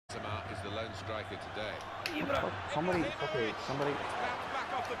Benzema is the lone striker today. Somebody, okay, somebody.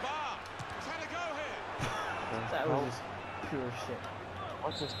 Back off the bar. He's had a go here. That was just pure shit.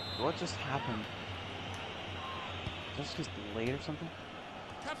 What just happened? Just late or something?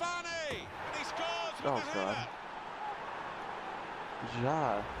 Cavani! And he scores with Oh the god. header.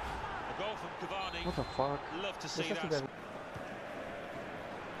 Ja. A goal from Cavani. What the fuck? Love to see that.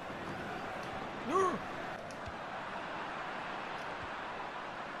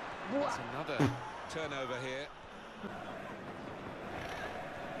 That's another turnover here.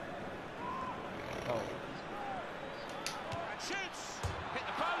 Oh. And shoots! Hit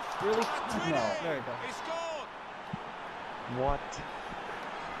the post! Really? And No. There you go. He scored! What?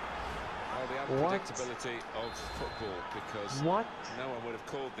 Well, the unpredictability of football, because What? no one would have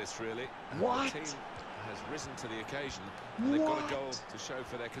called this really. What? The team has risen to the occasion, and they've got a goal to show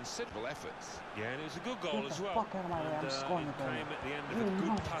for their considerable efforts. Yeah, and it was a good goal Get as the well. fuck out of my way, I'm And, scoring it the goal. came at the end of a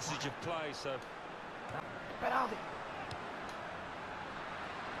good passage of play, so... Penalty!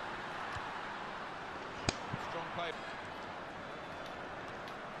 Strong play.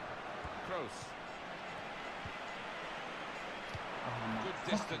 Kroos. Oh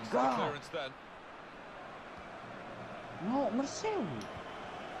Good distance to God. clearance then. No, Marcelo!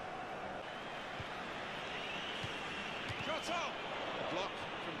 Shot on! A block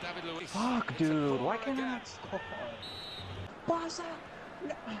from David Luiz. Fuck, It's a dude, why corner can't I again. not score? Pasa!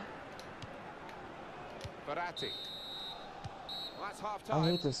 No. Verratti. Well, that's half time.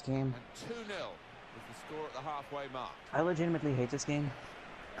 I hate this game. And 2-0 is the score at the halfway mark. I legitimately hate this game.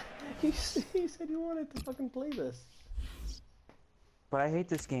 You said you wanted to fucking play this. But I hate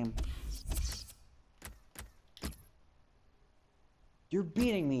this game. You're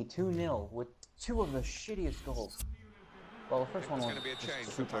beating me 2-0 with two of the shittiest goals. Well, the first one was going to be a change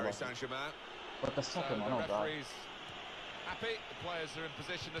for super Paris lucky. Saint-Germain. But the second So one, the oh god. referee's happy. The players are in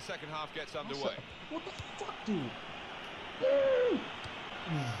position. The second half gets underway. What the fuck, dude?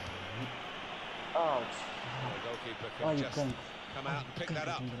 Oh, The goalkeeper oh, can you just couldn't. come out and pick that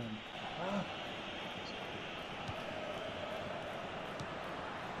up.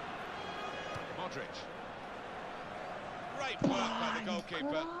 Modric. Great work by the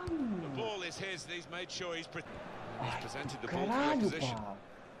goalkeeper. The ball is his. He's made sure he's presented the ball to the Caralho, opposition. pá.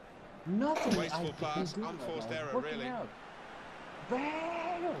 Nothing. Wasteful pass, unforced error, really.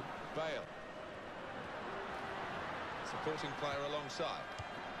 Velho! Bale. Supporting player alongside.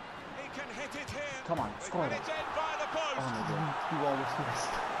 He can hit it here. Come on, score And it. it's in by the post. Oh my god. You almost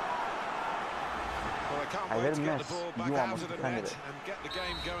missed. Well, they can't I wait didn't to get miss. the ball back You out almost of the defended net it. and get the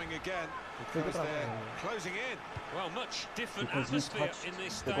game going again, because they're closing in. Well, much different Because you atmosphere touched in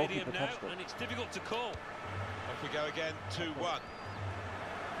this the stadium goalkeeper now, touched it. and it's difficult to call. Off we go again, 2-1.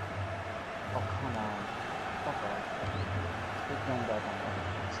 Oh, come on. Fuck off. Keep going back on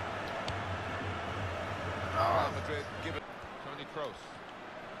offense. Real Madrid give it. Toni Kroos.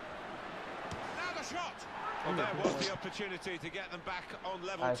 Now the shot. Well, there was the opportunity to get them back on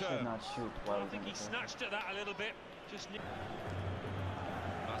level I should terms. not shoot while I he's think in he the field. snatched at that a little bit. Just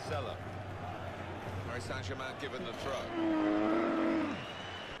Marcelo. Paris Saint-Germain given the throw.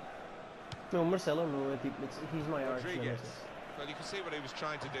 No, Marcelo, no, he's my arch Rodriguez. nemesis. Well, you can see what he was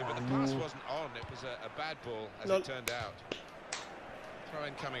trying to do, but the pass wasn't on. It was a bad ball, as No. it turned out. Throw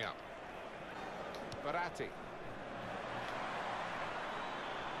in coming up. Verratti.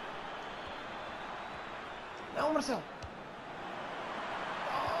 No, Marcelo.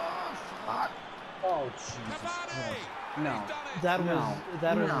 Oh, fuck. Oh, Jesus Cavani! Christ. No. He's done it.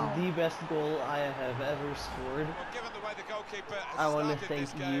 That was No. the best goal I have ever scored. Well, given the way the goalkeeper has I want to started thank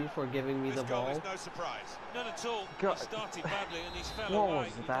this game, you for giving me this the goal ball. is no surprise. none at all. God. He started badly and he's fell What away. was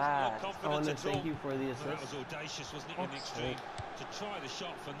He doesn't that? look I confident want to at all. thank you for the Well, that was assist. audacious, wasn't it, in the Fuck's extreme? sake. To try the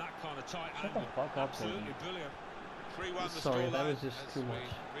shot from that kind of tight Shut the angle. fuck up, Absolutely Hayden. brilliant. 3-1 the Sorry, that scoreline was just as too we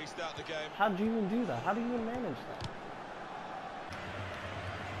much. restart the game. How do you even do that? How do you even manage that?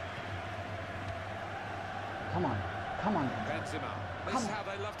 Come on. Come on. Benzema. This is how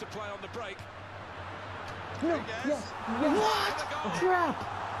they love to play on the break. No. Rodriguez. Yes. What? The goal. Trap!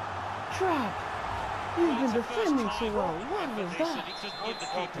 Trap! You've Well, been it's the first defending so time well. What ever was this, that? and it doesn't give the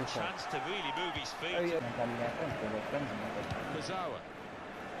keeper a chance to really move his feet. Oh, yeah. Kurzawa.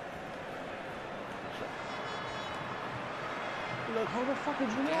 Look, How the fuck did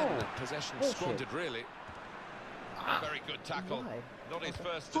you Again, know? possession Bullshit. squandered, really. Very good tackle. Why? Not his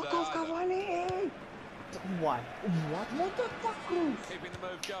first today Fuck off, either. Cavani! What? What? What the fuck, Cruz? Keeping the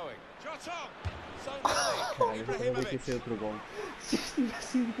move going. Shot on! So Cara, nearly. eu deixei outro gol.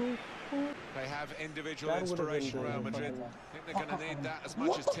 They have individual That would've been inspiration, the Real Madrid. fucking- I think they're going to need that as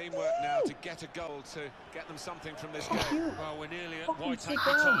much as teamwork now to get a goal to get them something from this game. Well, we're nearly at Fucking why sit take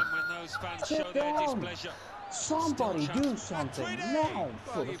the down. time when those fans Sit show their down. displeasure. Somebody Still do chance. something Matuidi! now.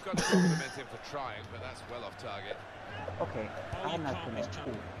 Well, you've got to compliment him for trying, but that's well off target. Okay, Oh, you I'm not can't gonna. miss chance.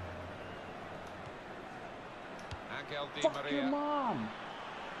 Ooh. Angel Di Fuck your Maria. mom.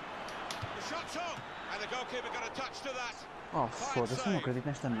 The shot's on, and the goalkeeper got a touch to that. Oh, foda-se, eu não acredito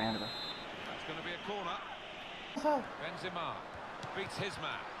nesta merda. That's going to be a corner. How? Benzema beats his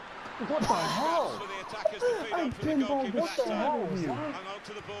man. What the hell? For the attackers to feed I on for the pinballed goalkeeper what that the time. hell, was you? that? Hung on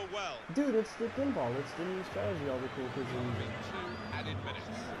to the ball well. Dude, it's the pinball. It's the new strategy of the cool kids. There'll be 2 added minutes.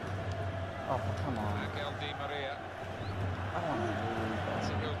 Oh, come on. Angel Di Maria. I don't know. It's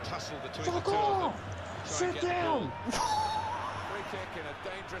a real tussle between Fuck the two of them. off! Try and Sit get the down! ball. Free kick in a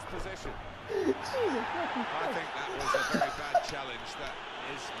dangerous position. Jesus fucking I think that was a very bad challenge. That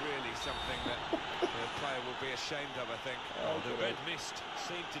is really something that the player will be ashamed of, I think. Oh, the red mist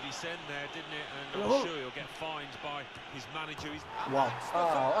seemed to descend there, didn't it? And Oh. I'm sure he'll get fined by his manager. He's Wow. That's the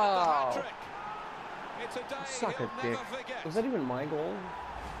third of the hat-trick. It's a day Suck he'll a dick. never forget. Was that even my goal?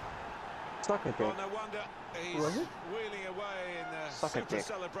 Suck a Well, dick. no wonder Was he's it? wheeling away in a Suck a super dick.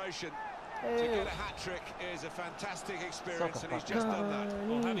 celebration. To Hey. get a hat-trick is a fantastic experience, Suck a and he's fuck. just done that.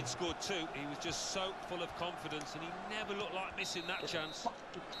 well, having scored 2, he was just so full of confidence, and he never looked like missing that chance.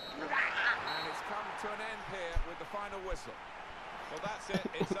 And it's come to an end here with the final whistle. Well, that's it.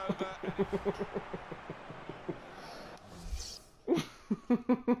 It's over.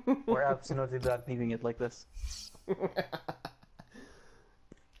 We're absolutely not leaving it like this.